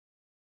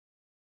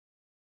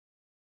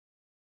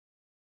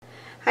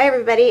Hi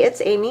everybody,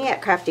 it's Amy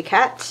at Crafty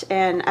Cat,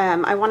 and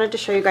I wanted to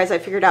show you guys, I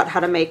figured out how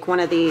to make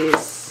one of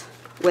these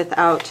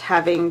without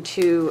having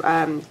to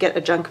get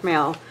a junk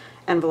mail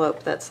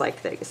envelope that's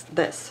like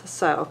this.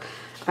 So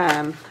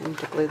I need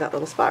to glue that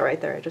little spot right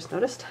there, I just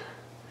noticed.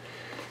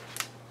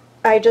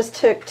 I just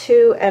took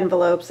 2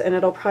 envelopes, and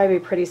it'll probably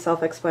be pretty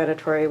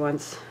self-explanatory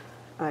once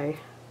I,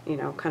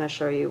 kind of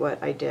show you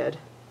what I did.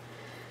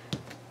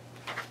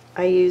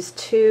 I used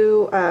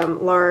 2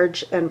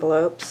 large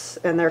envelopes,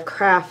 and they're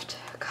craft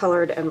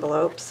colored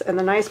envelopes. And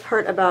the nice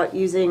part about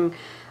using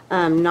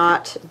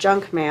not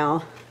junk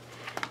mail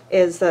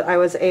is that I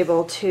was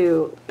able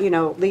to,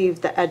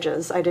 leave the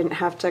edges. I didn't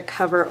have to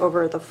cover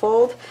over the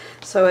fold,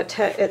 so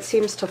it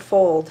seems to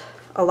fold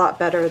a lot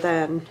better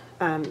than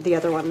the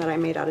other one that I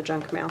made out of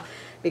junk mail,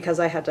 because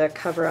I had to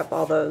cover up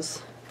all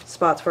those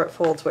spots where it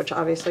folds, which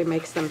obviously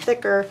makes them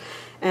thicker,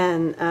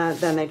 and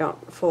then they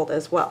don't fold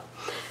as well.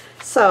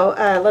 So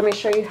let me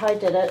show you how I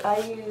did it. I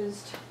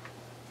used,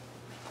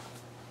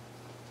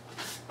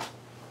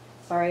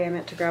 sorry, I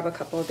meant to grab a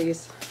couple of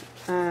these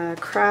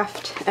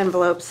craft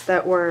envelopes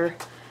that were,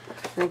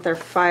 I think they're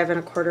 5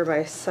 1/4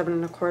 by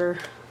 7 1/4.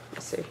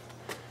 Let's see.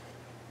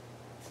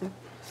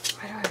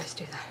 Why do I always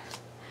do that?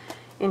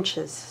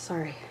 Inches,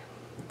 sorry.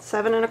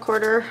 7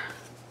 1/4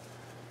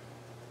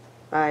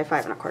 by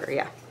 5 1/4,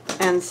 yeah.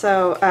 And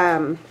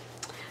so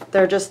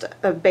they're just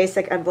a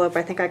basic envelope.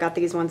 I think I got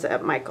these ones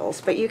at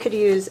Michael's, but you could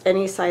use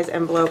any size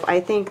envelope. I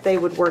think they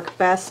would work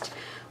best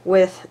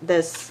with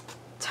this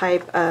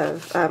type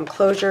of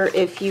closure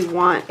if you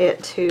want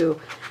it to,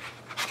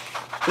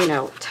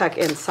 tuck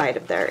inside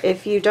of there.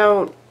 If you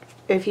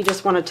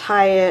just want to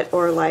tie it,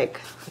 or like,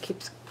 I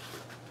keep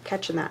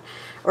catching that,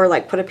 or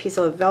like put a piece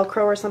of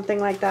Velcro or something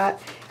like that,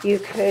 you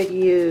could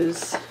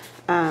use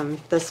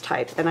this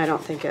type, and I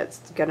don't think it's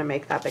going to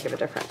make that big of a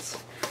difference.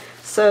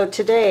 So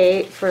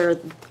today, for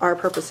our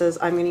purposes,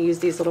 I'm going to use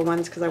these little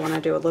ones because I want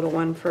to do a little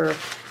one for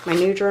my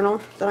new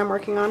journal that I'm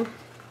working on.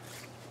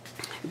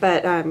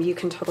 But you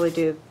can totally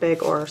do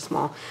big or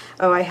small.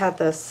 Oh, I had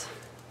this,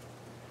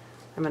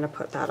 I'm going to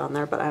put that on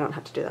there, but I don't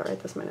have to do that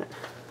right this minute.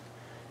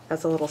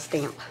 That's a little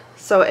stamp.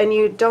 So, and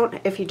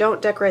if you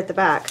don't decorate the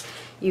back,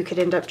 you could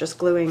end up just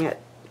gluing it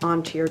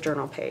onto your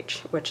journal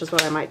page, which is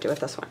what I might do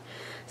with this one.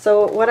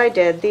 So what I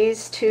did,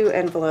 these 2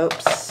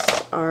 envelopes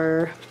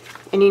are,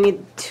 and you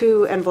need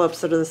 2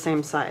 envelopes that are the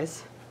same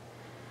size.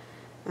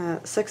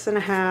 6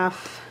 1/2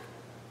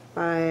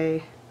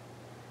 by,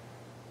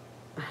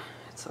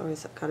 it's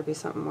always got to be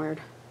something weird,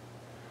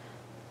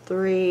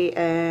 3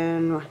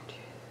 and 1, 2,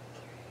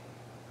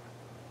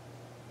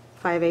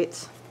 3,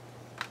 5/8.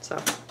 So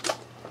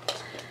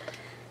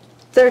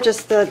they're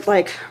just the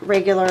like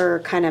regular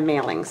kind of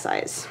mailing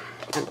size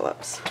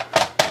envelopes.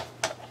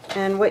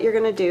 And what you're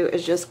going to do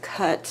is just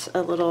cut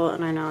a little,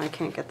 and I know I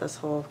can't get this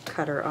whole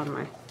cutter on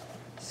my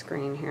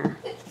screen here.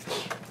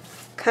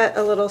 Cut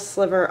a little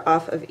sliver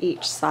off of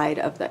each side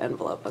of the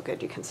envelope. Oh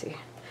good, you can see.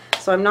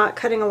 So I'm not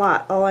cutting a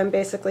lot. All I'm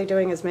basically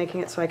doing is making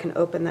it so I can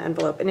open the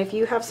envelope. And if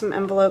you have some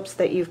envelopes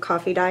that you've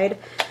coffee dyed,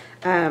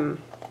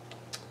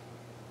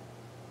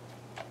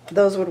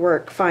 those would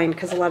work fine,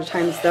 because a lot of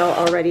times they'll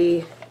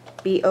already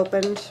be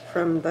opened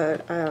from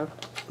the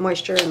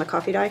moisture in the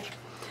coffee dye.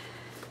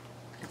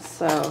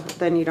 So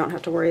then you don't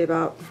have to worry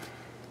about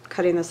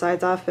cutting the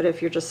sides off. But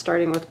if you're just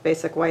starting with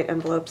basic white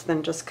envelopes,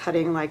 then just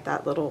cutting like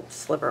that little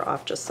sliver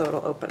off just so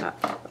it'll open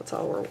up. That's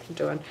all we're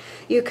doing.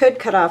 You could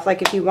cut off,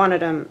 like if you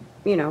wanted them,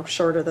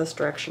 shorter this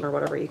direction or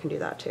whatever, you can do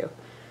that too.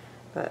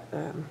 But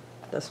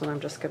this one I'm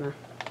just gonna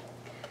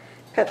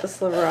cut the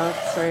sliver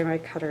off. Sorry, my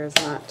cutter is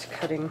not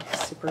cutting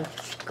super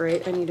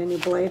great. I need a new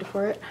blade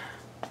for it.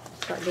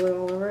 It's got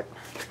glue all over it.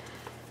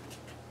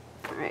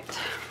 Alright.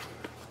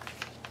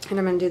 And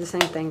I'm going to do the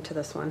same thing to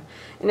this one.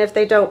 And if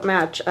they don't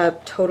match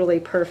up totally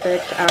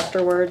perfect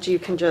afterwards, you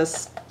can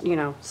just,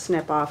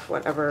 snip off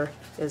whatever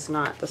is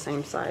not the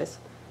same size.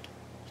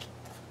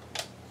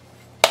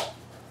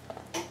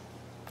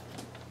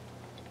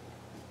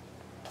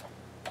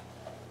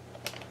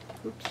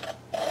 Oops.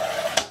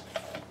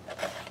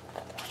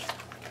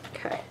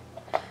 Okay.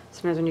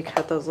 Sometimes when you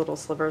cut those little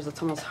slivers, it's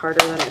almost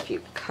harder than if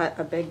you cut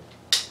a big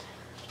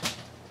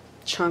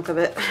chunk of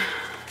it.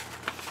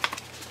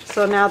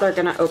 So now they're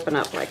going to open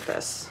up like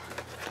this.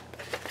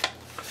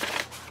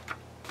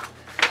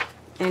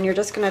 And you're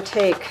just going to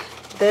take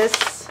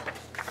this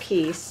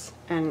piece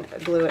and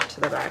glue it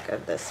to the back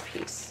of this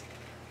piece,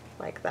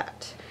 like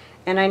that.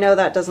 And I know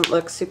that doesn't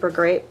look super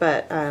great,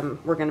 but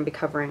we're going to be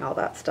covering all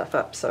that stuff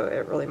up, so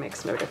it really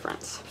makes no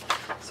difference.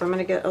 So I'm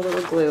going to get a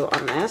little glue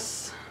on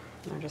this.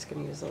 I'm just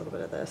going to use a little bit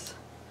of this,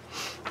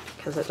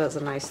 because it does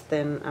a nice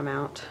thin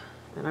amount.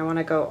 And I want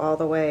to go all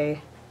the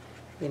way,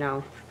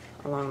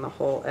 along the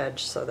whole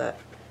edge so that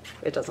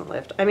it doesn't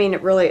lift. I mean,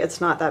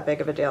 it's not that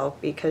big of a deal,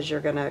 because you're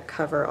going to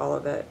cover all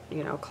of it,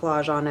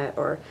 collage on it,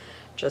 or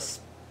just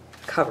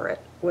cover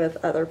it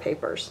with other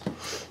papers.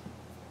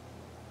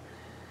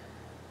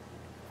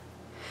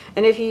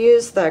 And if you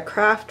use the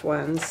craft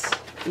ones,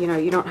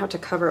 you don't have to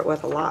cover it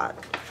with a lot.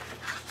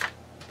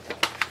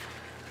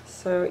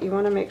 So you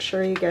want to make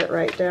sure you get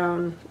right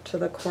down to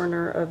the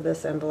corner of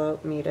this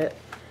envelope, meet it,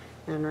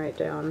 and right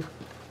down,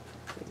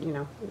 you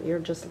know, you're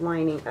just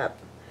lining up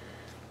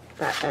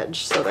that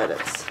edge so that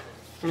it's,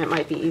 and it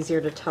might be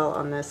easier to tell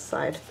on this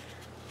side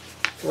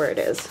where it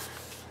is.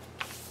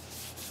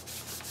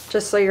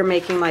 Just so you're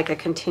making like a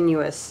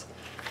continuous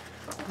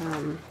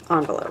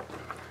envelope.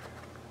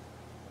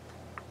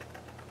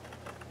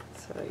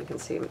 So you can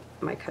see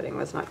my cutting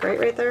was not great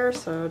right there,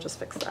 so just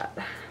fix that.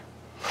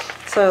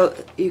 So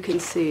you can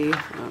see,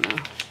 I don't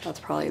know, that's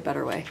probably a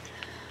better way.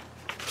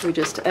 We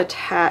just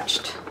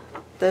attached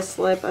this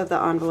lip of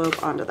the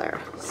envelope onto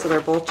there. So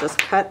they're both just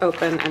cut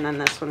open, and then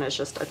this one is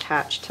just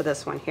attached to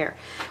this one here.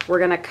 We're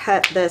gonna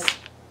cut this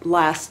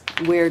last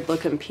weird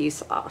looking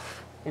piece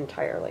off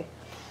entirely.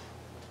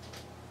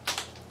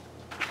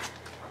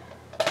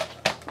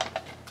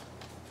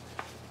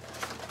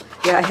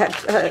 Yeah, I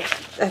had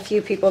a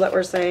few people that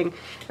were saying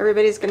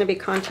everybody's going to be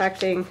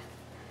contacting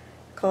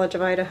College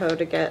of Idaho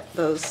to get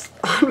those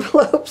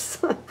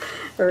envelopes.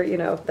 Or, you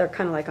know, they're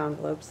kind of like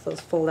envelopes, those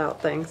fold-out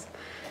things.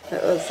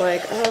 It was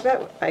like, oh, I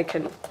bet I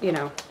can, you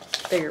know,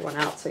 figure one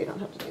out so you don't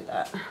have to do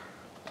that.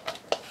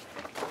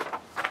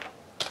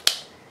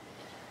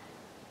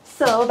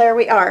 So there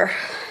we are.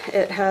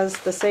 It has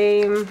the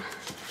same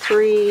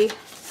 3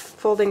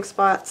 folding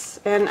spots,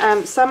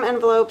 and some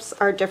envelopes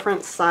are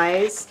different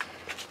size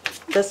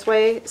this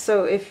way,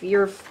 so if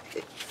you're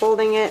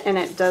folding it and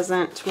it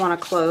doesn't want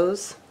to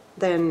close,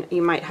 then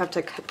you might have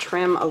to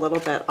trim a little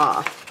bit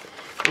off,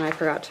 and I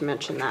forgot to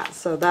mention that.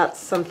 So that's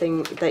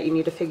something that you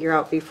need to figure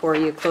out before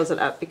you close it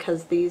up,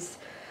 because these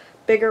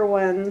bigger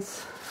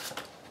ones,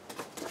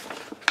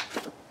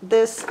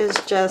 this is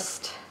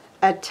just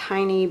a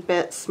tiny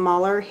bit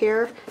smaller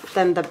here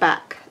than the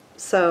back.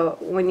 So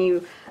when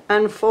you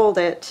unfold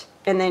it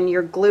and then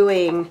you're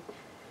gluing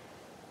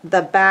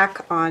the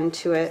back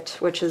onto it,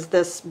 which is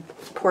this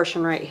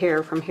portion right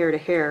here from here to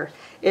here,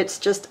 it's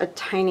just a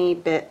tiny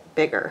bit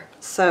bigger.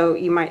 So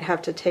you might have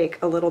to take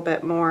a little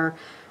bit more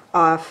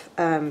off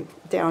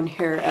down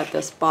here at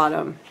this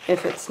bottom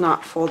if it's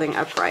not folding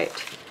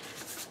upright.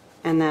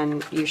 And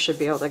then you should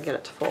be able to get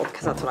it to fold,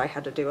 because that's what I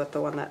had to do with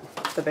the one that,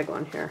 the big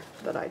one here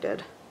that I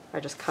did. I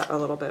just cut a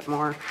little bit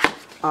more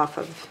off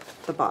of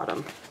the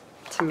bottom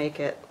to make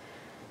it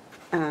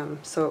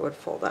so it would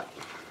fold up.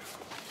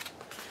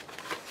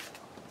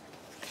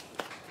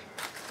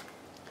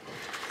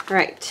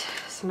 Right,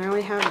 so now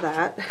we have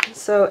that.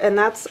 So, and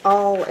that's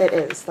all it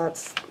is.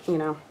 That's, you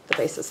know, the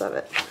basis of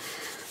it.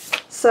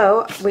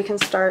 So we can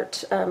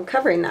start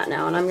covering that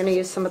now, and I'm going to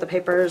use some of the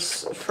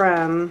papers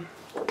from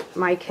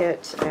my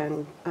kit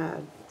and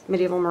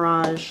Medieval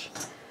Mirage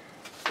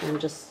and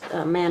just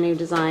Manu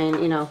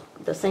Design, you know,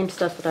 the same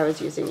stuff that I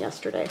was using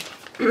yesterday.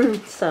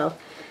 So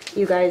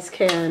you guys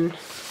can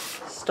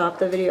stop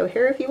the video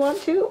here if you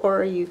want to,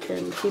 or you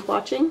can keep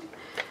watching.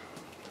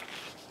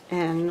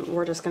 And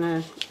we're just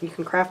gonna, you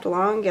can craft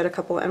along, get a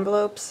couple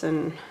envelopes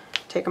and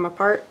take them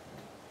apart,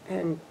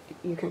 and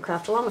you can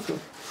craft along with me.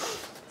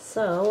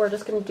 So we're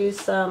just gonna do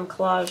some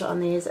collage on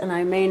these, and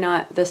I may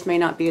not, this may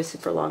not be a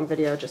super long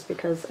video just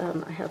because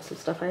I have some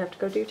stuff I have to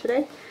go do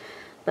today.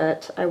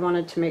 But I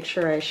wanted to make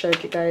sure I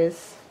showed you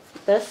guys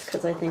this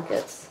because I think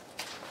it's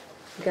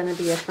gonna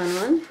be a fun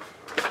one.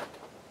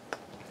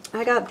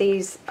 I got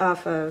these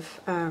off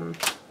of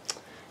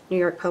New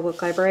York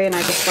Public Library, and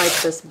I just like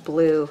this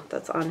blue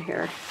that's on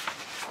here.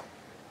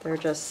 They're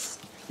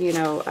just, you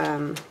know,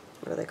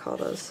 what do they call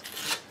those?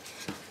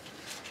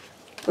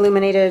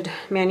 Illuminated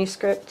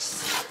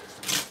manuscripts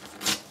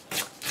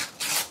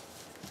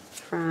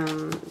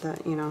from the,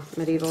 you know,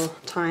 medieval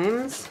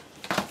times.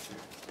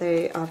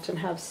 They often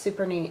have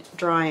super neat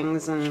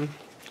drawings and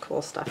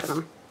cool stuff in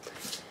them.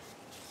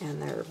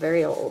 And they're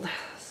very old,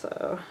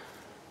 so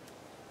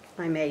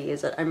I may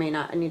use it. I may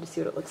not. I need to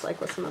see what it looks like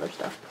with some other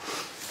stuff.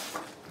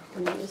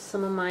 I'm going to use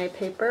some of my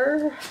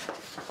paper.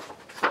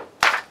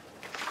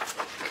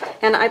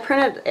 And I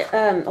printed,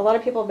 a lot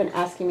of people have been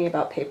asking me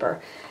about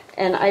paper.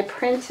 And I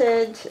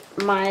printed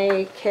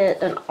my kit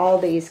and all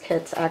these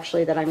kits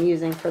actually that I'm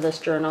using for this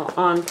journal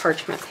on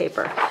parchment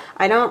paper.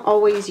 I don't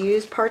always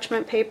use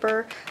parchment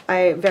paper.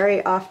 I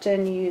very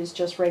often use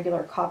just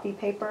regular copy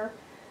paper.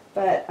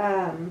 But,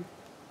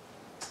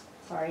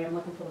 sorry, I'm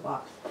looking for the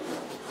box.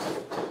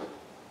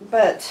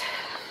 But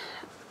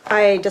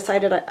I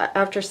decided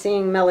after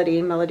seeing Melody,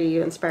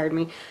 you inspired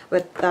me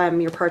with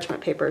your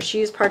parchment paper. She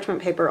used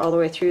parchment paper all the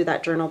way through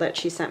that journal that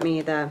she sent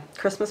me, the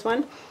Christmas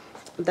one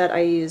that I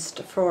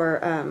used for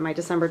my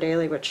December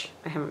daily, which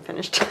I haven't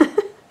finished.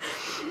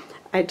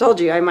 I told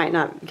you I might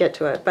not get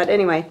to it, but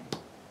anyway.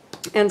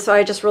 And so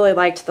I just really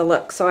liked the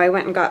look, so I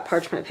went and got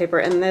parchment paper,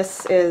 and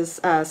this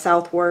is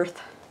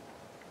Southworth,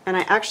 and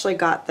I actually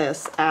got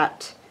this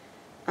at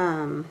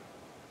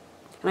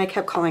and I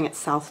kept calling it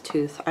South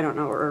Tooth, I don't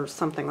know, or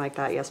something like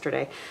that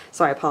yesterday,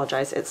 so I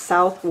apologize. It's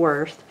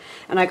Southworth,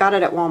 and I got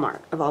it at Walmart,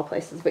 of all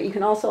places, but you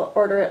can also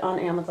order it on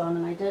Amazon,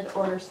 and I did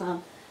order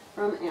some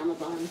from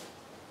Amazon,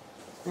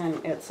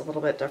 and it's a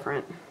little bit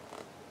different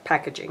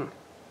packaging,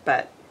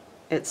 but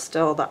it's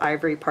still the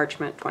ivory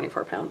parchment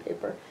 24-pound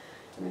paper.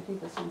 And I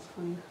think this one's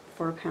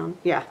 24 pound.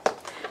 Yeah,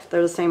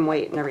 they're the same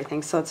weight and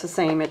everything, so it's the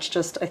same. It's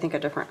just, I think, a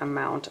different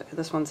amount.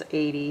 This one's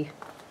 80,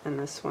 and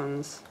this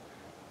one's,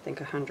 I think,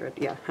 100.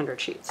 Yeah,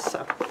 100 sheets.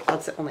 So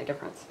that's the only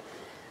difference.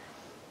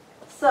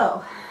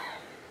 So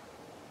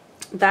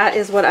that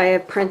is what I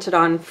have printed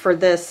on for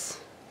this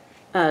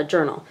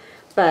journal.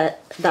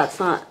 But that's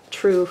not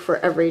true for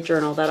every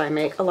journal that I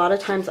make. A lot of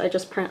times I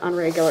just print on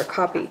regular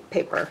copy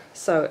paper.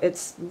 So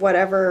it's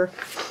whatever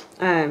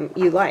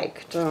you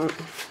like. You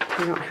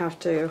don't have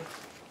to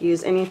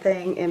use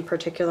anything in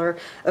particular.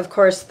 Of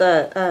course,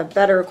 the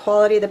better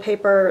quality the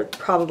paper,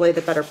 probably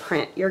the better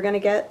print you're going to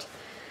get.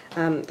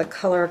 The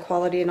color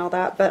quality and all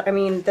that. But I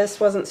mean, this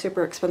wasn't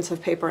super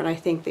expensive paper, and I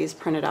think these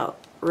printed out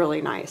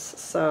really nice.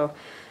 So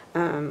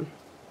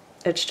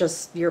it's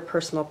just your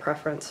personal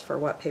preference for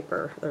what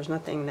paper. There's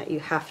nothing that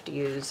you have to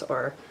use,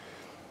 or,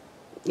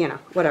 you know,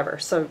 whatever.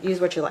 So use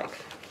what you like,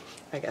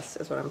 I guess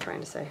is what I'm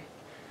trying to say.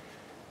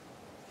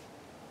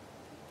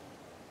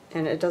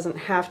 And it doesn't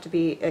have to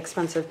be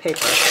expensive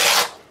paper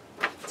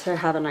to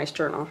have a nice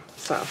journal.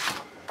 So,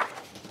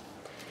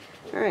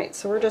 alright,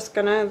 so we're just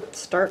gonna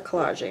start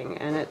collaging,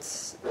 and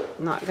it's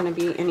not gonna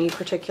be any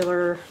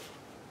particular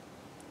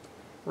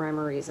rhyme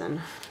or reason.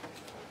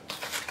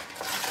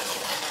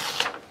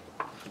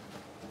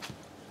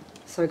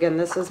 So again,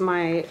 this is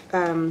my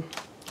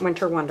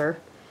Winter Wonder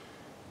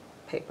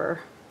paper.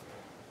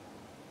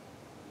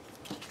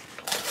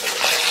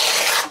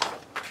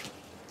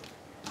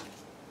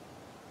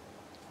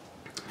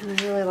 And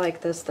I really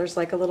like this. There's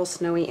like a little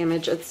snowy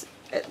image.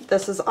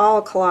 This is all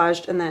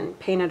collaged and then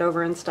painted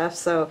over and stuff,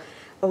 so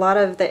a lot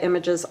of the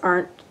images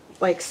aren't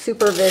like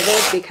super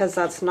vivid, because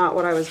that's not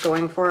what I was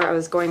going for. I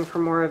was going for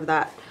more of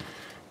that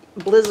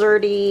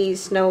blizzardy,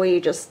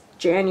 snowy, just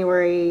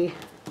January.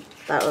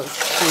 That was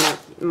kind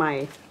of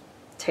my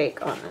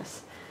take on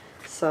this.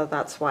 So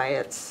that's why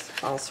it's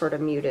all sort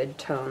of muted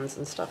tones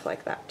and stuff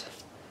like that.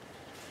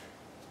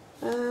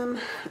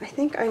 I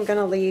think I'm going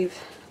to leave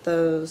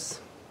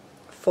those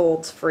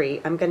folds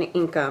free. I'm going to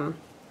ink them,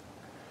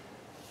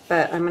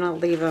 but I'm going to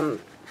leave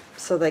them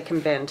so they can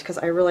bend, because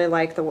I really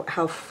like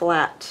how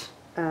flat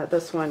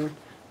this one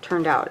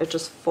turned out. It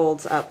just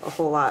folds up a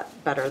whole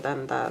lot better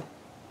than the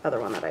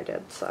other one that I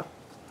did. So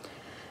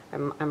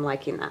I'm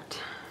liking that.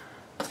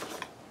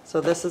 So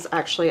this is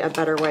actually a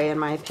better way, in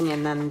my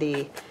opinion, than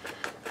the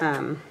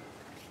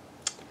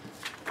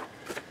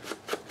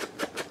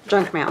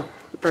junk mail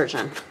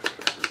version,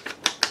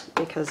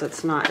 because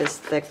it's not as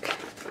thick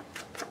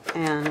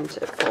and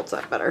it folds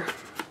up better.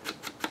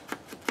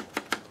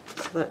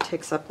 So that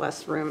takes up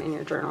less room in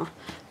your journal.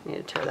 I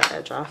need to tear that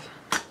edge off.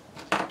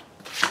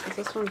 Is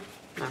this one?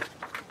 No.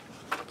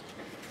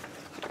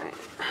 Alright.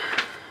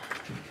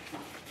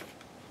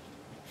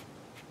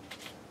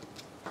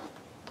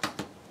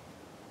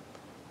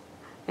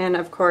 And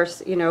of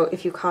course, you know,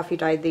 if you coffee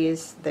dyed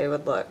these, they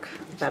would look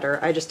better.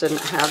 I just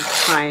didn't have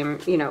time,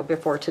 you know,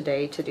 before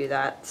today to do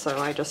that, so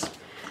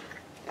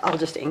I'll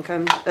just ink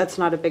them. That's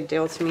not a big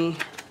deal to me.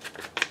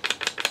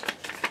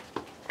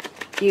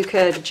 You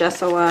could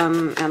gesso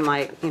them and,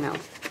 like, you know,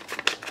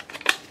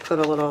 put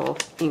a little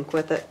ink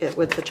with it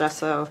with the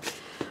gesso.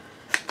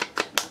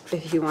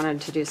 If you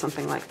wanted to do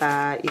something like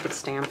that, you could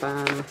stamp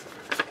them.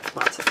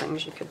 Lots of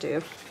things you could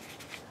do.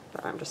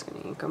 But I'm just going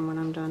to ink them when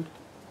I'm done.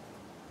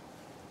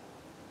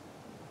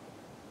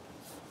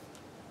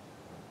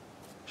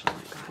 Actually,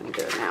 I'll go ahead and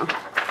do it now.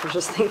 I was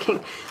just thinking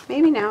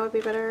maybe now would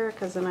be better,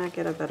 because then I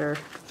get a better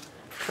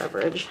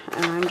coverage.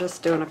 And I'm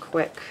just doing a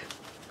quick...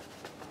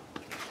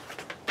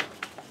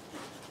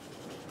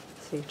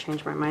 See,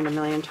 change my mind a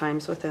million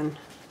times within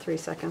 3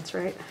 seconds,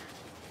 right?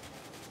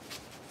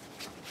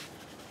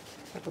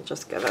 That'll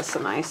just give us a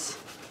nice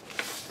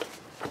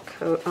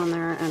coat on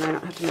there, and I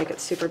don't have to make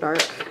it super dark.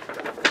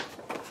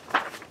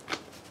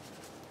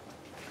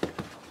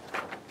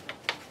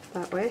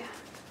 That way,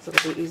 so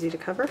it'll be easy to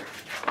cover.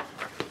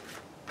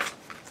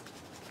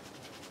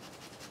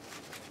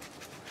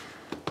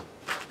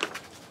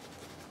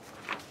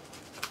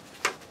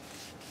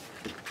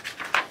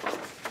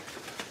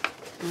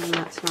 And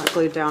that's not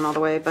glued down all the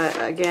way, but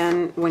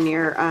again, when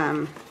you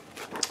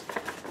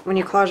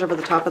collage over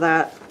the top of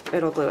that,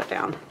 it'll glue it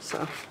down.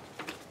 So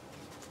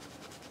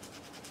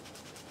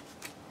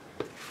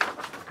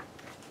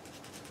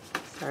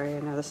sorry, I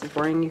know this is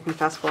boring. You can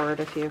fast forward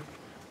if you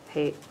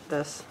hate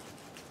this.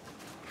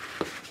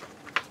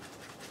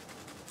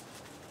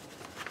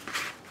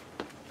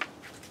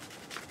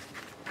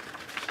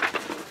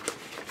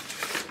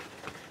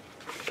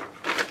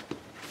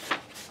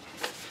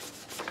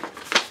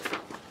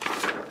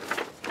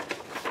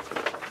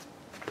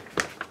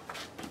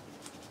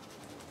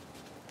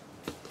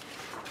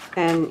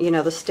 And, you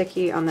know, the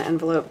sticky on the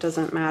envelope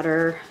doesn't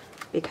matter,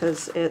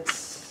 because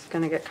it's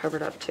going to get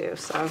covered up too,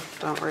 so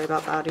don't worry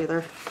about that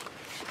either.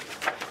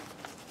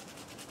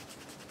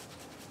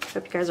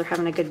 Hope you guys are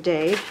having a good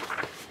day.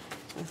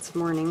 It's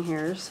morning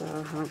here, so I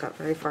haven't got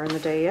very far in the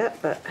day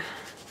yet, but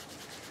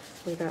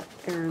we got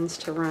errands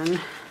to run.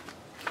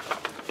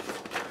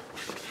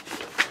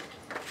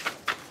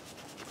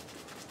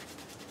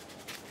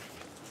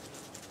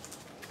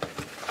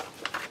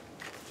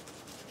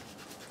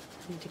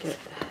 Need to get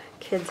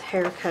kids'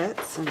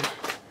 haircuts and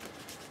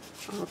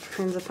all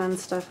kinds of fun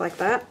stuff like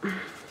that.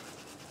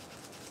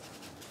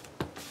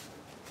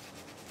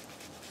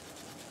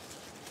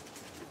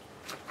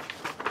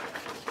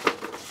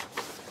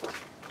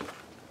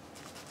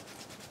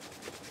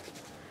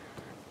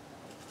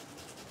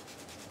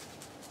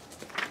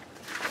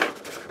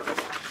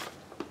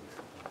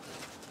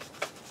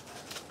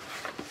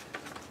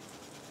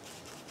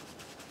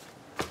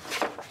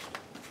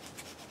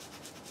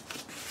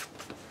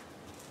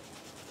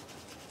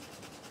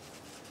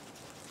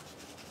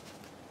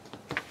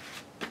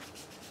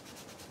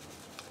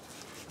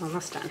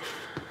 Almost done.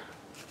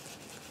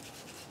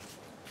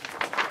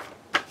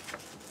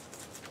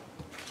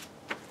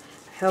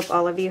 I hope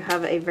all of you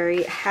have a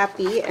very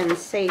happy and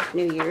safe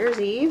New Year's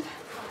Eve.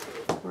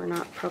 We're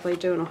not probably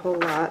doing a whole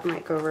lot.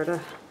 Might go over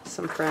to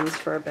some friends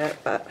for a bit,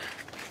 but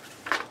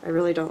I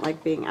really don't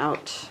like being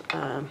out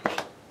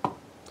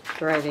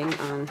driving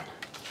on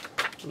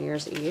New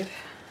Year's Eve.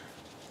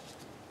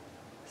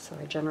 So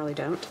I generally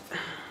don't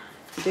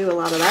do a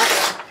lot of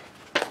that.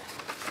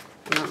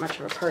 I'm not much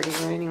of a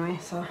partier anyway,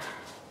 so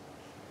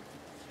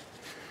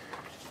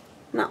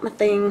not my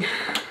thing.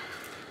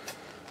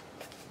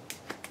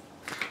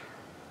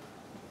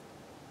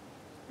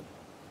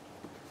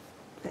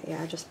 But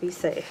yeah, just be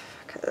safe,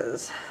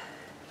 because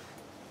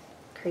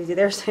crazy.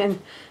 They're saying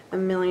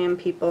 1 million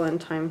people in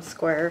Times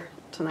Square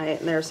tonight,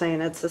 and they're saying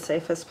it's the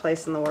safest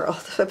place in the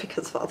world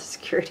because of all the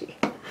security.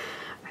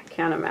 I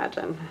can't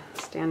imagine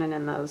standing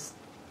in those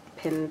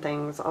pin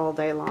things all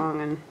day long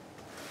and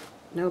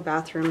no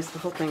bathrooms. The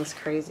whole thing's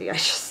crazy. I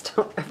just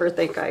don't ever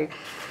think I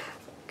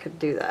could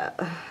do that.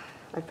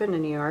 I've been to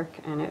New York,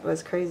 and it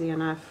was crazy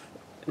enough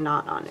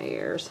not on New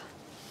Year's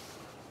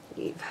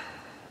Eve.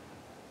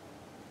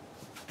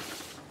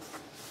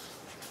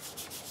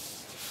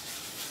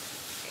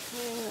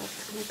 Okay,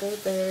 that's going to go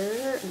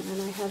there, and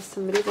then I have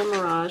some Medieval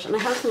Mirage, and I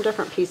have some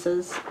different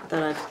pieces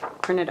that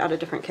I've printed out of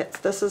different kits.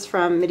 This is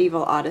from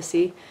Medieval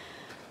Odyssey,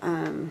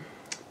 and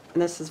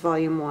this is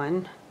volume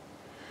 1,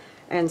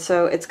 and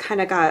so it's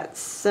kind of got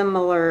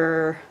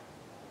similar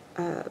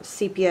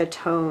sepia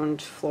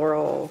toned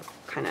floral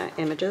kind of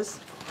images,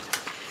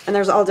 and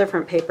there's all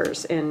different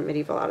papers in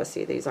Medieval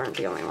Odyssey. These aren't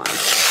the only ones,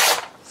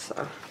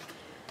 so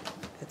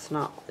it's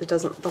not, it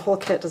doesn't, the whole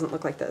kit doesn't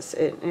look like this.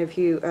 If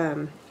you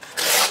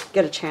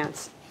get a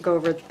chance, go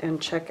over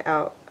and check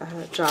out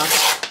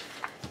Josh.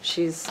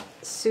 She's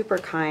super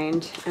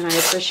kind, and I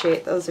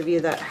appreciate those of you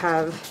that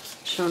have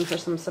shown her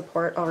some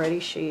support already.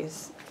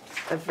 She's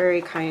a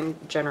very kind,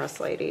 generous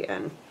lady,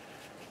 and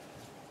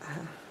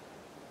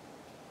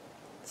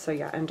so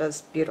yeah, and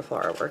does beautiful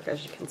artwork,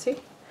 as you can see.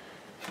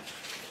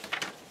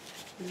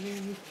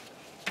 And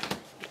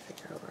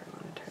figure out where I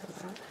want to tear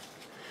that.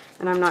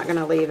 And I'm not going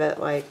to leave it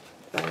like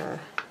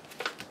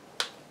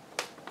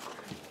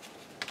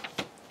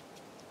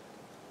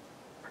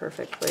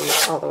perfectly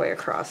all the way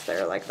across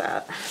there like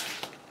that.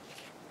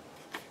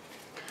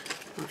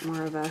 Want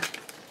more of a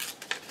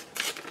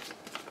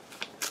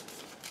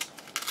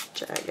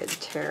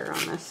jagged tear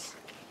on this.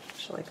 I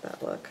just like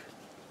that look.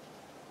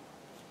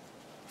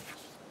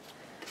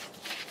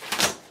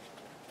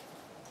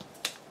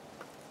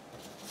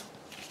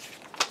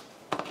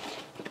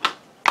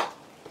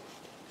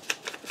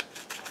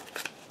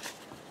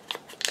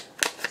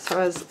 So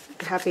I was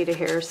happy to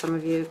hear some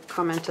of you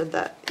commented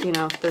that, you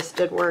know, this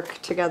did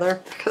work together,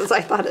 because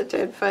I thought it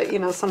did, but you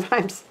know,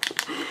 sometimes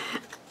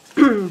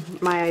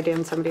my idea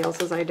and somebody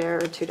else's idea are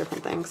two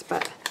different things,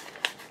 but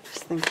I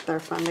just think they're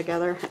fun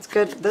together. It's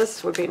good.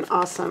 This would be an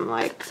awesome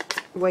like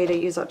way to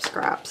use up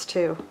scraps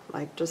too,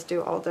 like just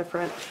do all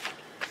different,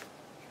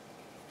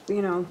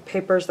 you know,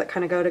 papers that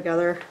kind of go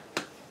together.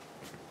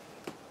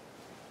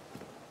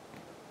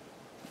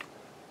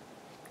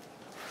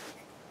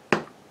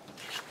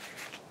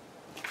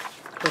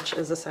 Which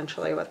is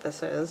essentially what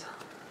this is.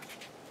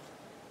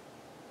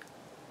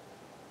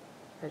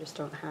 I just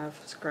don't have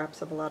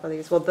scraps of a lot of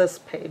these. Well, this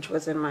page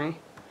was in my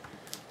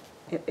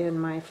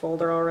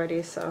folder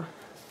already, so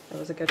that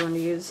was a good one to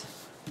use.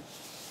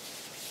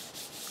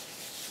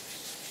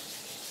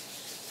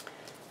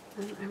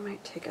 And I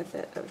might take a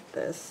bit of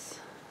this.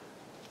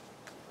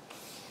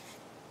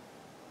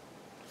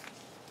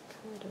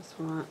 I just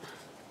want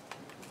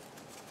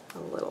a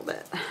little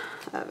bit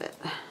of it.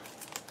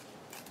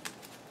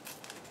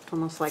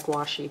 Almost like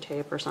washi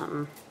tape or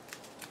something.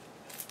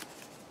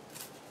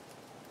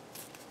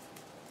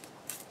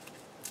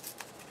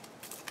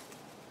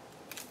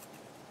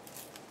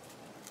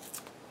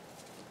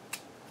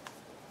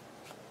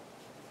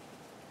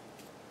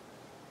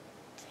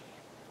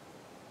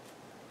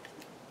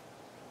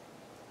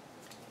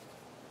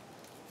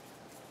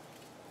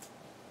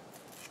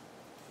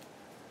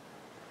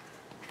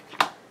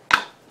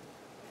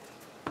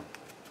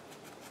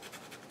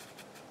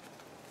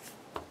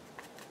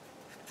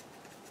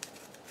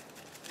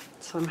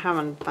 So I'm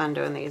having fun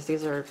doing these.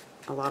 These are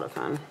a lot of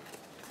fun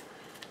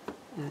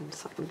and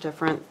something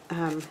different.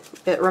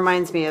 It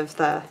reminds me of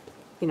the,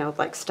 you know,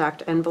 like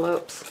stacked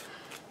envelopes,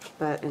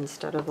 but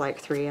instead of like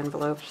 3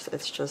 envelopes,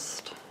 it's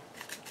just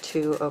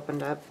 2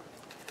 opened up.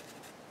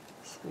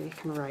 So you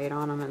can write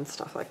on them and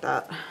stuff like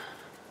that.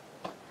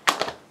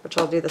 Which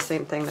I'll do the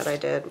same thing that I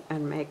did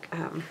and make,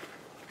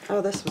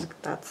 oh,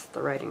 that's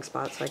the writing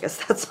spot, so I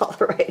guess that's all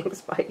the writing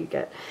spot you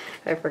get.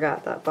 I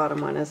forgot that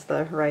bottom one is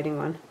the writing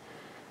one.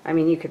 I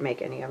mean, you could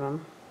make any of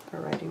them a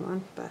writing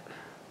one, but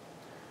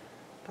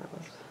that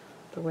was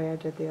the way I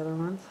did the other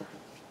ones.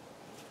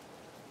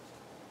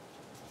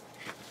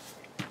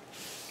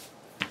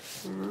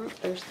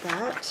 Alright, there's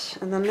that.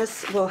 And then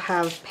this will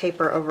have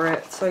paper over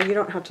it, so you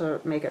don't have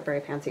to make it very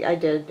fancy. I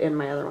did in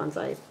my other ones,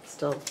 I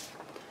still,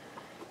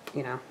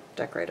 you know,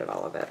 decorated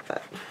all of it,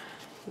 but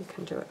you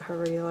can do it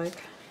however you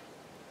like.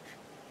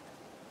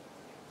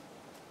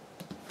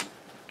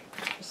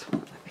 Just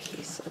want a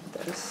piece of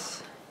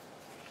this.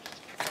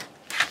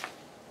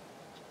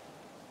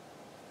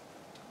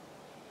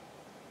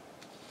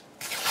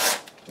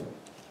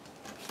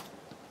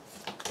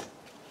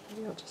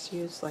 Maybe I'll just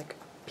use like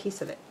a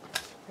piece of it,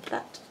 like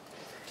that.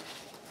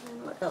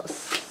 And what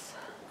else?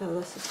 Oh,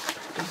 this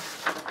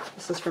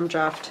is from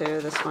Joff too.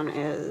 This one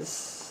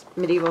is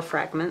Medieval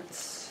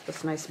Fragments.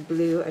 This nice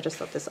blue. I just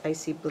thought this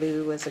icy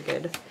blue was a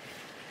good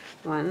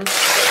one.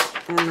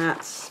 And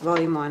that's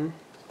volume 1,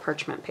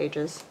 parchment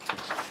pages.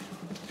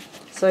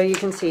 So you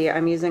can see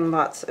I'm using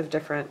lots of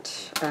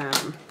different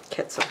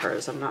kits of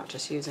hers. I'm not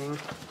just using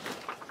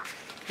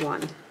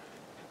one.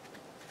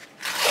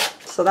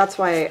 So that's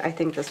why I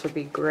think this would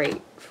be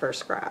great for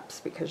scraps,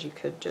 because you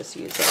could just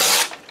use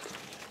it,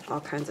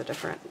 all kinds of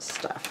different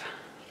stuff.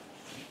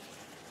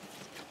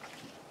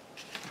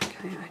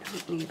 Okay, I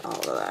don't need all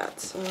of that,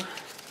 so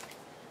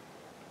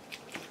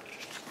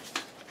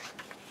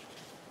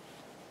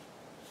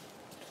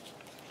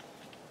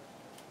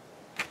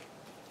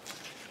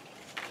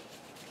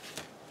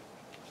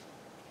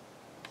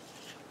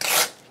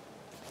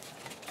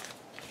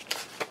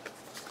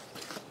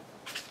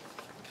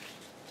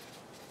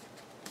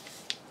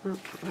oh,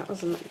 that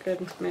wasn't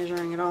good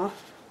measuring at all.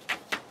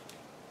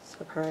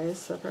 Surprise,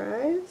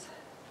 surprise.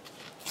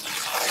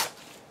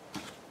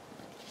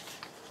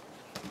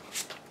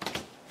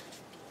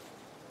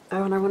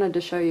 Oh, and I wanted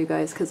to show you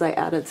guys, because I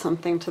added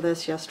something to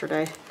this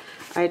yesterday.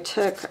 I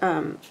took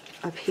a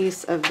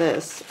piece of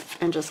this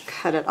and just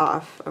cut it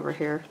off over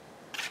here,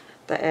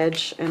 the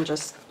edge, and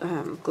just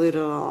glued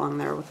it along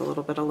there with a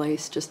little bit of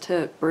lace, just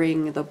to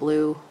bring the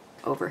blue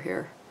over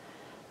here.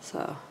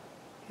 So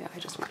yeah, I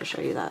just wanted to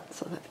show you that,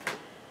 so that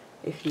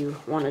if you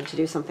wanted to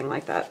do something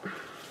like that.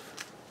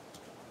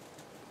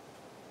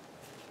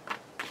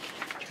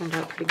 Turned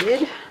out pretty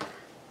good.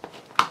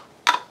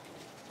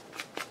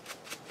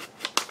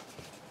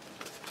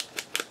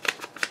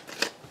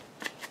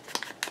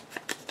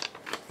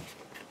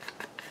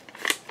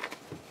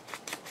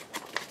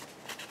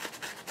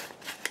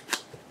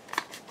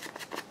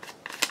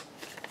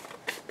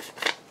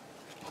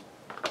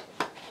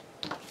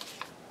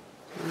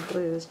 And the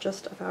glue is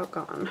just about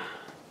gone.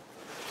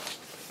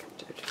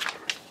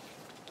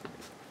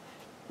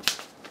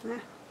 Yeah.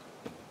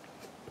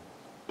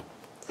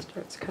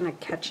 Starts kind of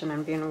catching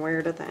and being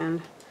weird at the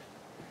end.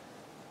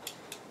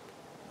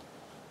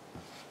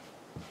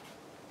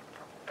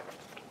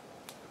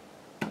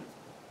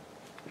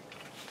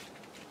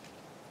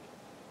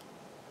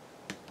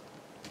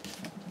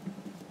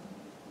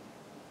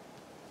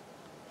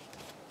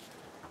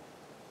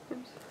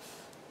 Oops.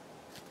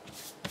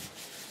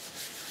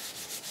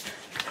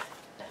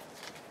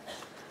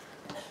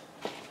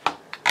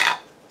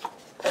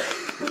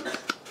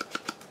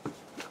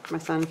 My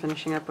son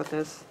finishing up with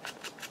this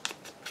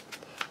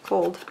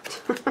cold.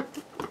 It's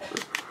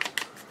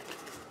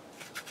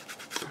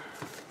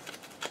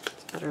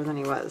better than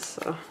he was,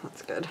 so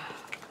that's good.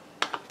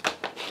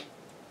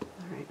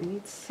 Alright, we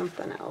need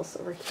something else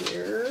over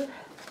here.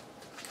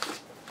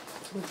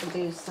 We can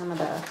do some of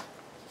the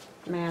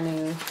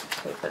Manu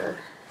paper.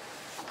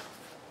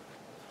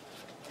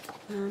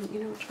 You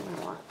know which one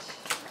I want.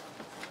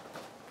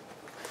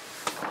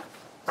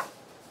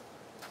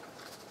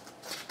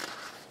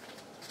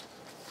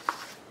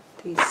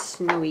 These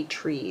snowy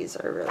trees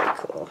are really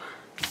cool.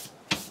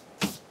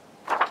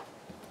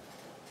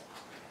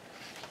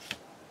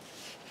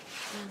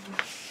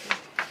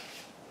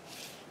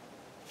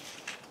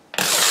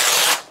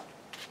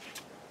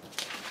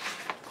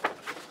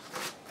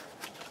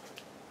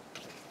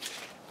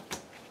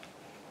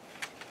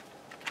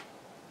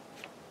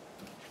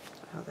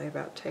 Oh, they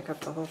about take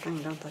up the whole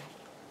thing, don't they?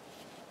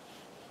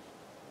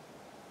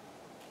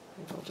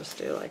 Maybe we'll just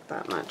do like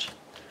that much.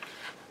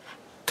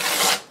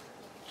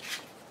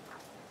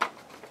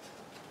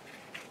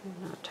 And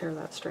not tear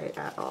that straight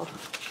at all.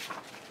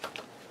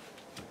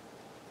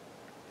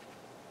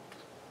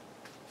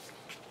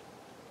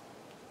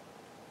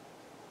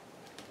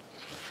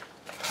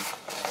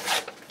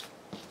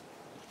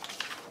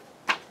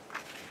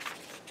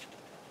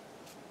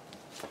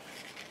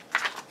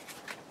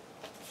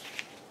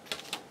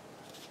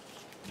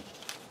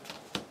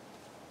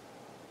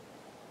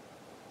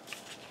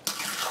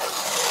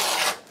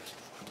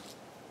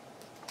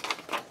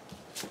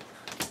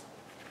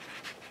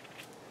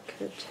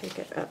 Could take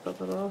it up a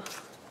little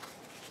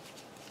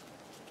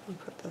and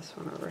put this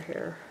one over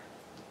here.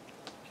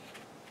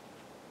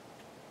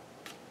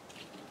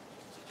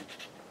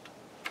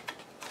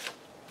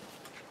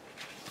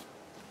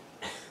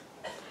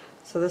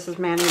 So this is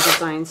Manny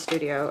Design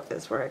Studio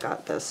is where I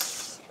got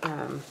this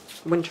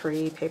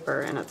wintry paper,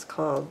 and it's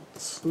called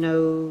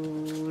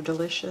Snow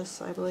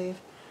Delicious, I believe.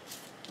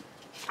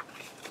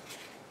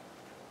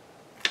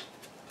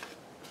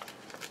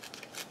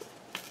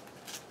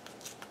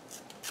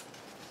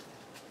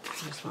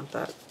 I just want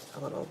that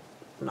a little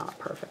not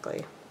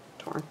perfectly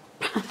torn.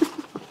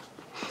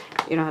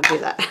 You know how to do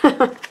that.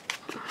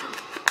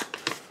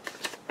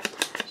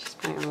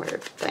 Just my own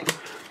weird thing.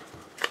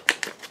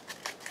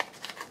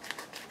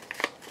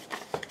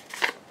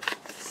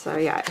 So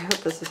yeah, I hope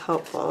this is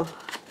helpful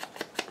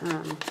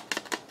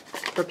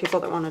for people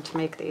that wanted to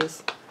make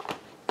these,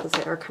 because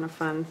they are kind of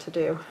fun to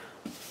do.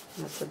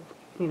 And it's a,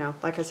 you know,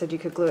 like I said, you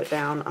could glue it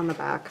down on the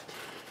back,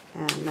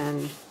 and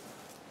then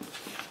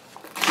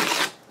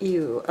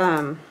you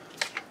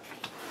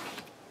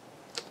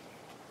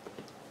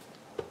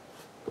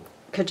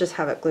could just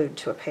have it glued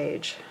to a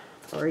page,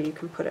 or you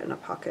can put it in a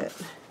pocket.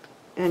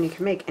 And you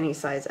can make any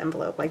size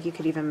envelope. Like you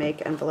could even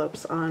make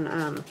envelopes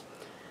on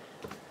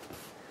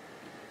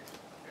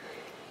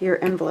your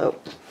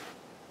envelope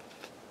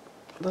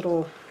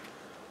little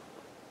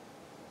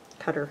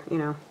cutter, you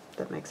know,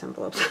 that makes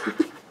envelopes.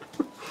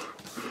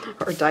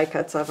 Or die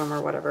cuts of them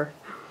or whatever.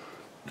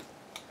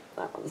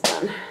 That one's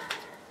done.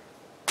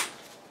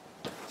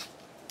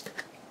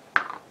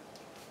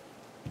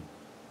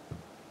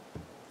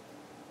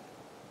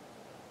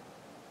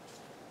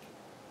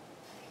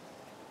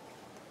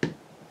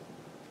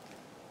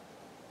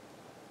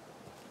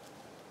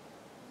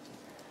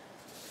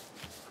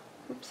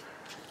 Oops.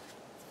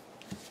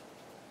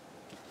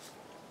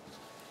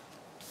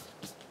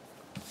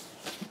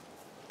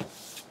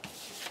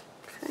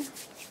 Okay,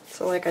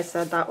 so like I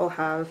said, that will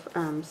have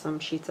some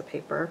sheets of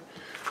paper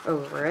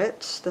over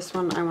it. This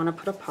one I want to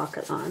put a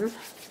pocket on.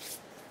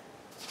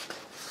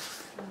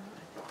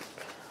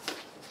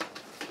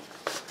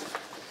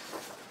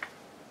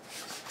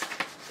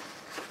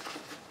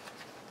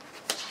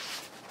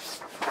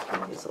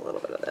 I'll use a little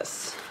bit of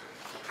this.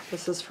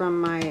 This is from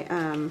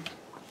my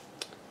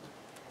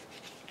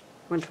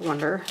Winter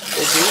Wonder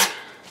Digi.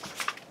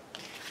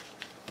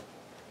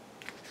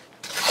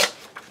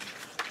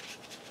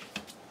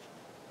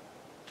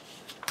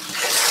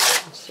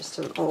 It's just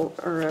an old,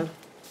 or a,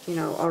 you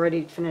know,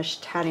 already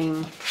finished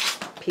tatting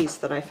piece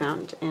that I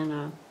found in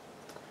a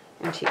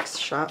antiques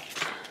shop.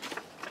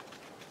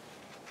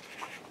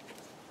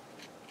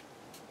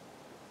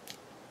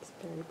 It's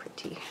very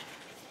pretty.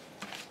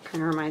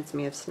 Kind of reminds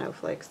me of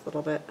snowflakes a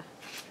little bit.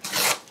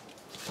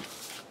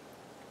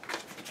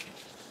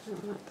 No,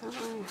 not that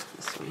way.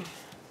 This way.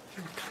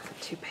 Oh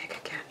God, too big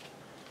again.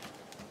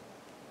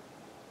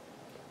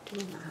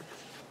 Doing that.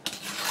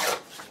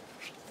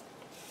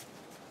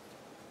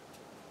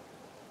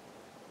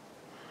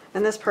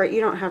 And this part,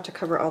 you don't have to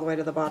cover all the way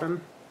to the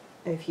bottom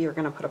if you're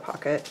going to put a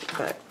pocket,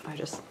 but I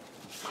just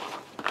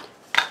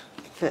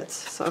fits,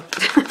 so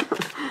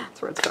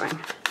that's where it's going.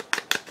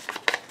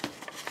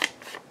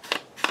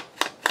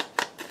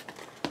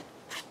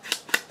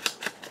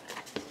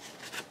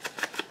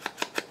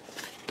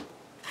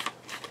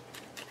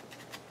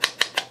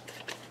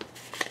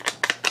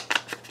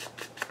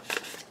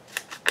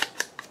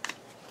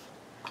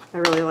 I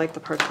really like the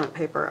parchment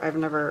paper. I've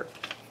never,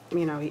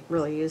 you know,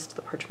 really used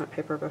the parchment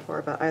paper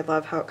before, but I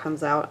love how it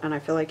comes out, and I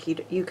feel like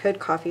you could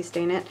coffee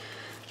stain it,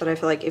 but I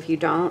feel like if you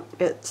don't,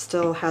 it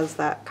still has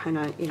that kind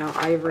of, you know,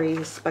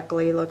 ivory,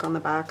 speckly look on the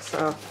back,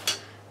 so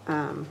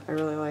I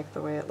really like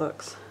the way it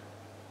looks.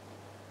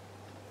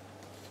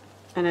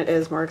 And it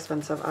is more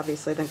expensive,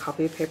 obviously, than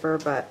copy paper,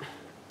 but,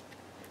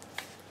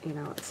 you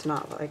know, it's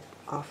not, like,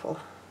 awful.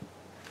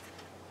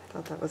 I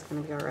thought that was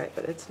going to be alright,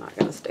 but it's not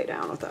going to stay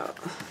down without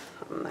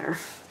something there.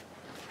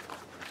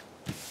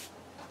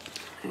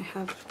 I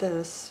have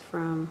this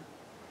from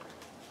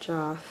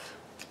Joff.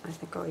 I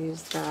think I'll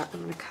use that.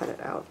 I'm going to cut it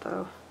out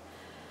though,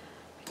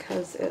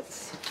 because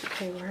it's,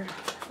 okay, where are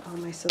all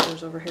my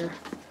scissors over here?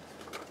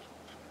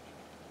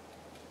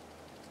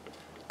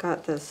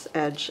 Got this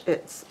edge.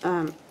 It's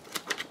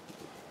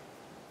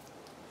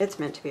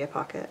meant to be a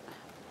pocket.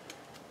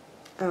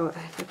 Oh,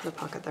 if I put a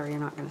pocket there, you're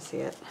not going to see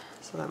it,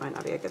 so that might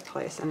not be a good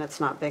place. And it's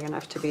not big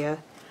enough to be a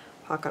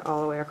pocket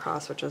all the way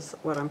across, which is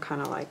what I'm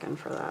kind of liking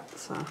for that,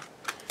 so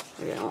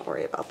maybe I won't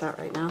worry about that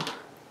right now.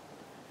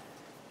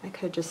 I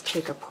could just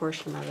take a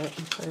portion of it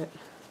and put it.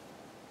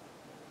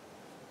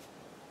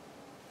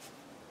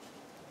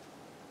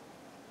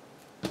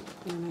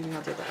 Yeah, maybe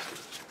I'll do that.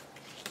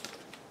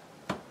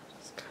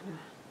 Just kind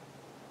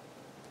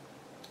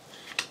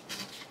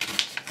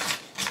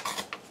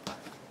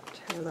of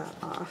tear that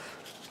off.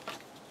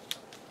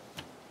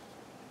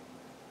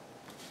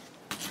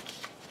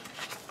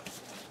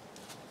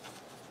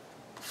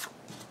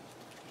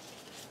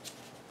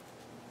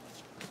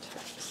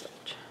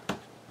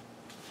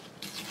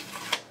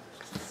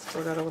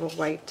 Still got a little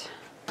white.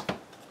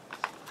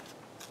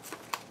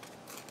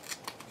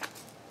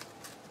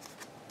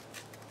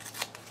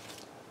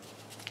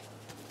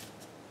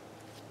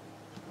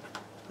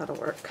 That'll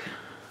work.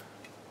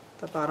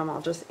 The bottom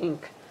I'll just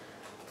ink,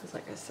 because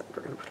like I said,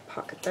 we're going to put a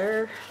pocket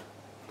there.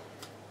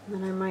 And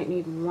then I might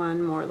need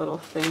one more little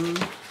thing.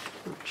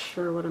 Not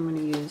sure what I'm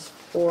going to use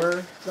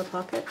for the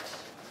pocket.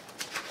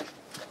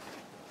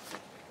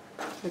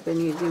 I've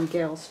been using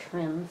Gayle's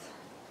trims,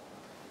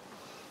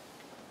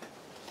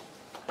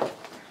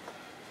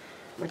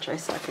 which I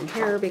stuck in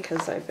here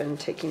because I've been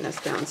taking this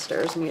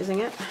downstairs and using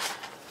it.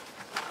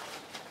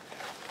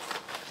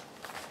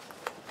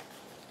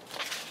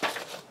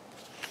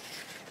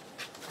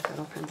 I've got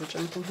all kinds of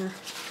junk in here.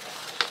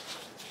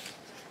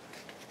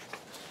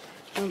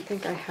 I don't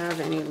think I have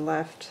any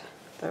left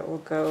that will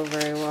go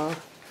very well. I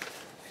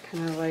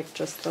kind of like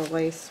just the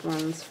lace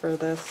ones for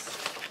this.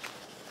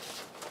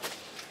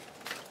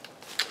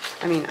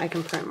 I mean, I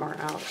can print more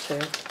out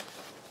too.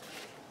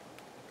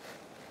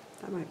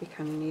 That might be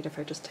kind of neat if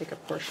I just take a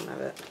portion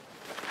of it.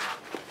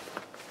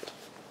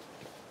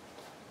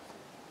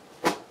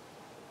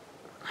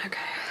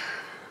 Okay,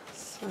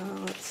 so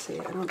let's see.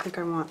 I don't think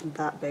I want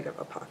that big of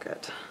a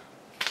pocket.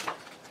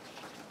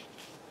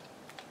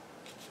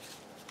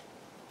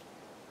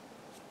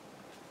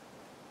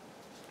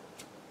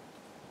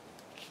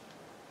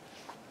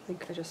 I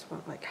think I just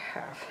want like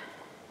half.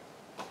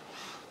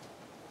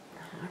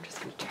 I'm just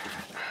going to tear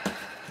it.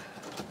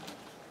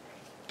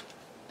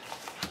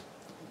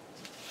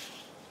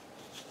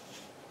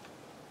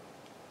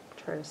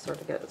 Try to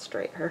sort of get it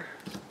straight here.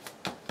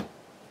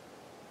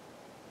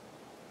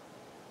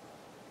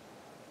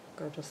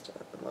 Go just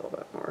a little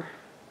bit more.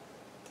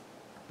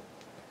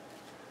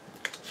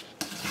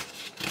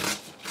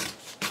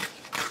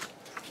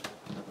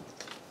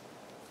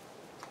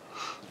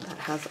 That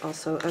has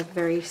also a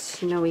very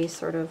snowy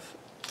sort of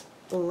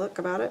look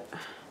about it.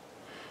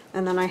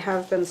 And then I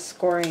have been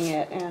scoring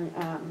it and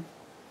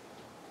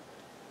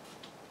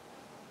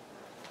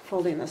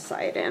folding the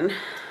side in.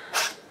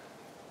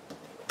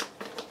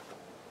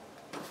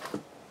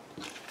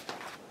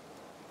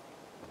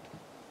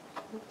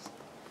 Oops.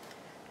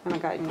 I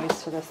haven't gotten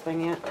used to this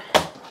thing yet.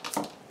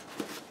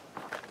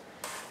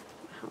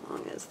 How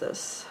long is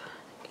this?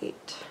 8.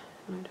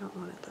 And I don't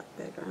want it that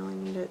big. I only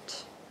need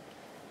it,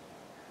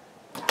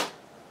 what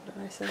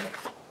did I say?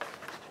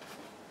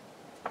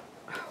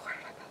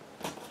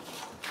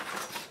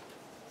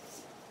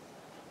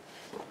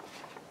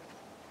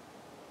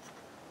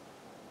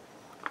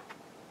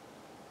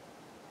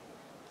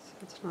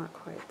 It's not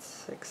quite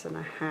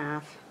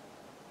 6.5.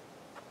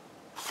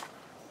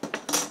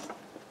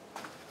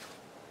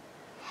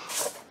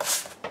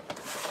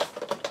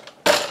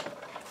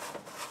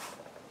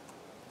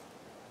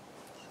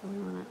 So we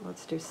want it,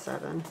 let's do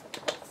 7.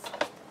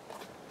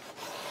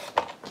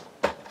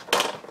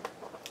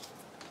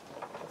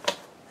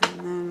 And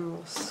then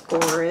we'll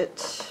score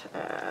it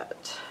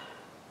at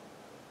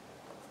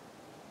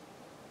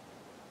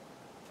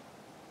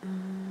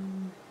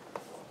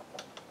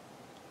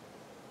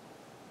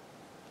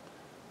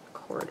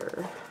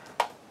quarter.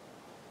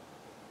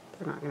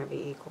 They're not going to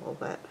be equal,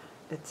 but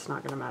it's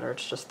not going to matter.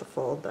 It's just the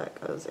fold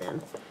that goes in.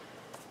 And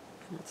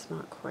it's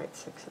not quite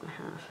 6.5,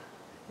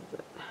 is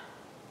it?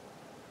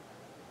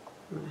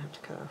 I'm going to have to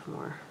cut off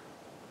more.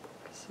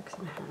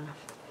 6.5.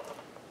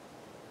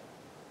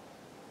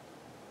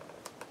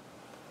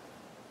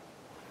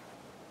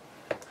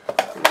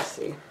 Let me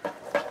see.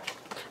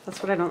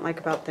 That's what I don't like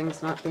about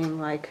things not being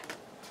like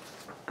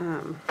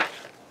the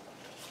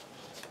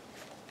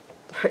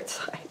right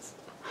size.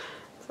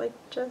 It's like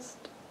just,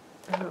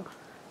 oh,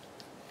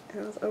 it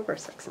was over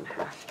 6.5.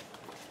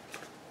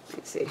 Let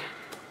me see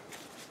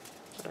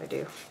what I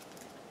do.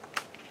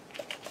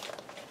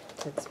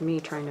 It's me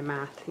trying to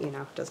math, you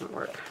know, it doesn't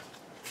work.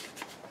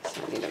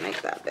 So I need to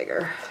make that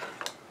bigger.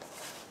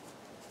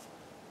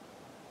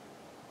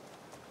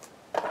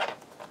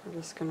 I'm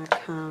just gonna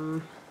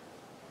come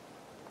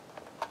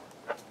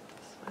this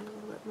way a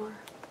little bit more.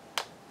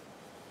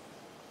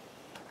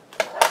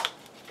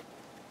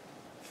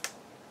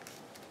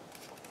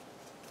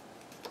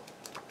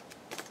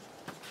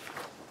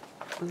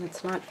 And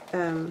it's not,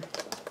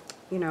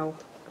 you know,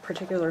 a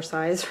particular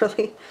size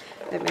really.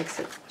 It makes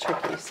it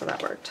tricky, so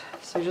that worked.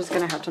 So you're just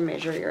going to have to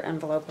measure your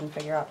envelope and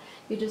figure out.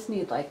 You just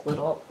need like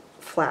little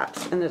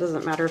flaps, and it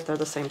doesn't matter if they're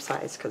the same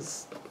size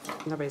because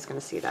nobody's going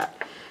to see that.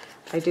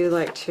 I do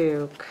like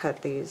to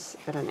cut these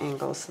at an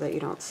angle so that you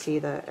don't see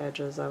the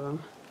edges of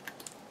them.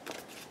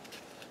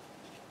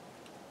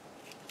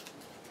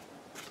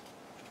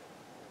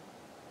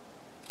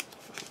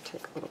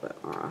 Take a little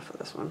bit more off of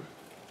this one,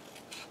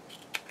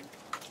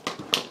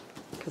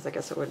 because I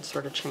guess it would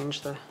sort of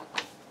change the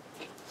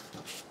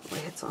way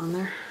it's on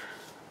there,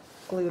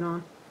 glued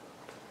on.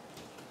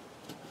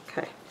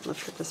 Okay,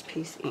 let's get this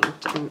piece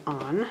inked and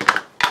on.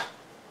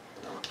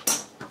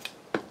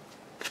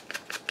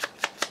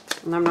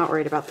 And I'm not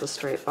worried about the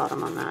straight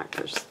bottom on that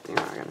because you're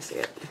not going to see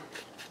it.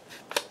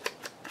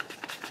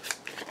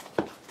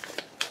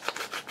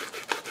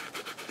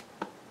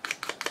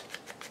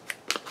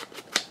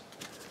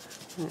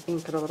 I'm going to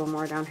ink it a little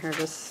more down here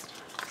just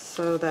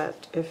so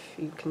that if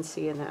you can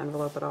see in the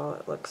envelope at all,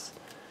 it looks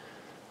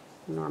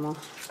normal.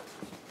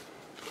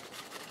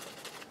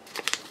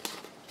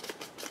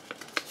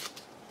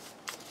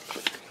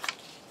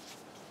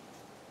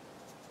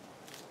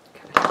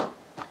 Okay.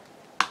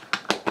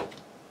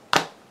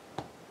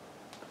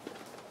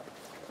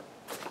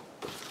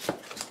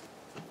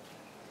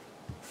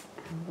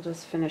 We'll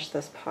just finish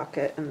this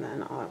pocket and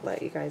then I'll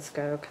let you guys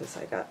go because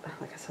I got,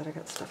 like I said, I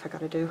got stuff I got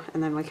to do.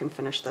 And then we can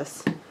finish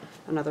this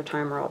another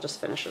time, or I'll just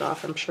finish it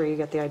off. I'm sure you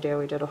get the idea.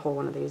 We did a whole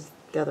one of these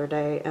the other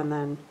day, and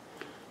then,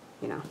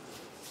 you know,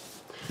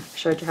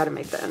 showed you how to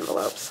make the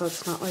envelope. So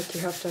it's not like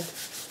you have to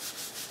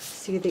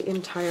see the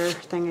entire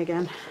thing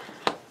again.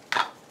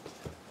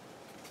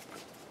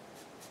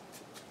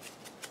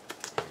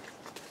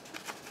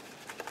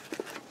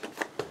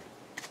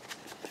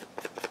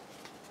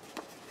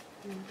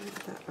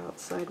 That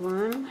outside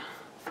one.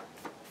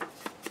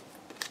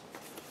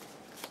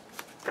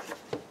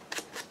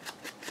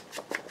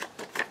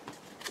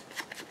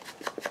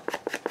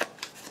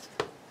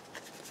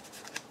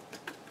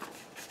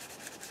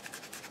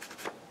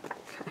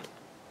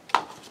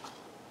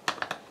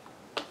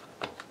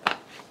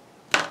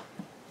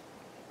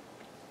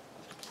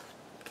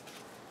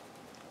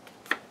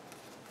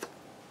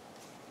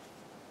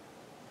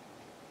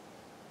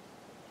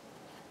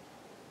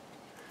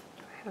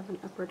 Have an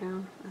up or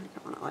down? I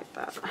don't want it like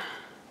that.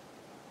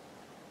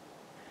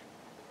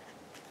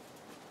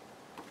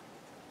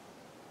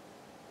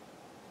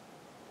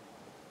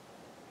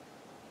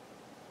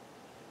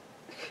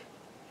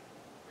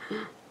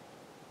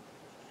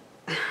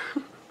 Oh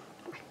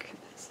my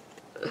goodness.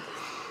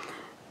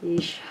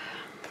 Yeesh.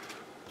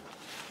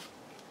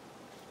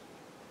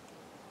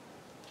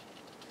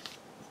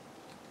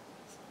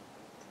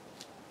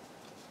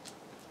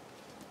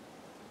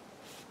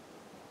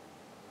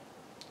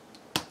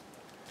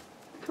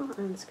 Come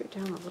on, scoot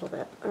down a little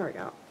bit. There we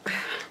go.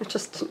 I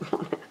just didn't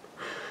want to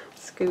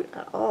scoot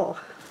at all.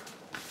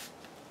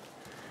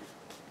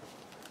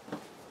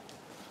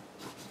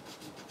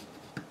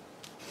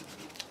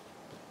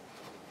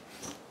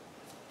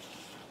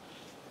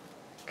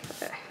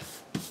 Okay.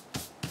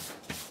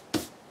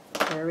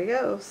 There we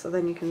go. So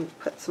then you can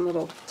put some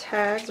little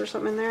tags or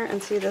something in there,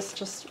 and see, this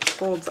just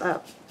folds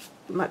up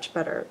much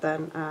better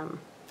than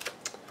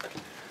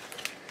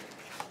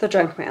the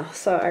junk mail.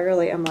 So I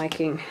really am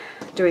liking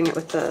doing it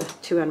with the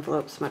two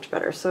envelopes much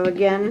better. So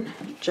again,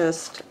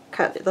 just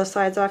cut the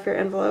sides off your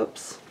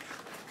envelopes,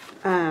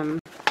 and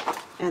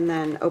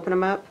then open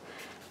them up,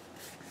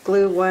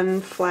 glue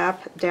one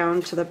flap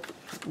down to the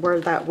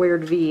where that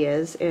weird V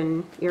is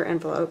in your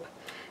envelope,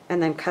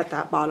 and then cut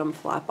that bottom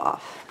flap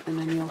off, and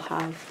then you'll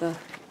have the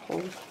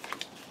whole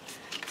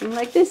thing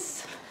like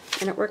this,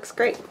 and it works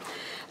great.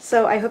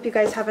 So I hope you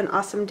guys have an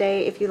awesome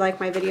day. If you like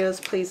my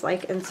videos, please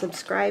like and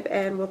subscribe,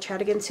 and we'll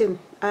chat again soon.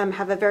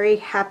 Have a very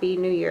happy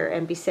new year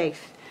and be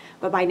safe.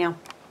 Bye-bye now.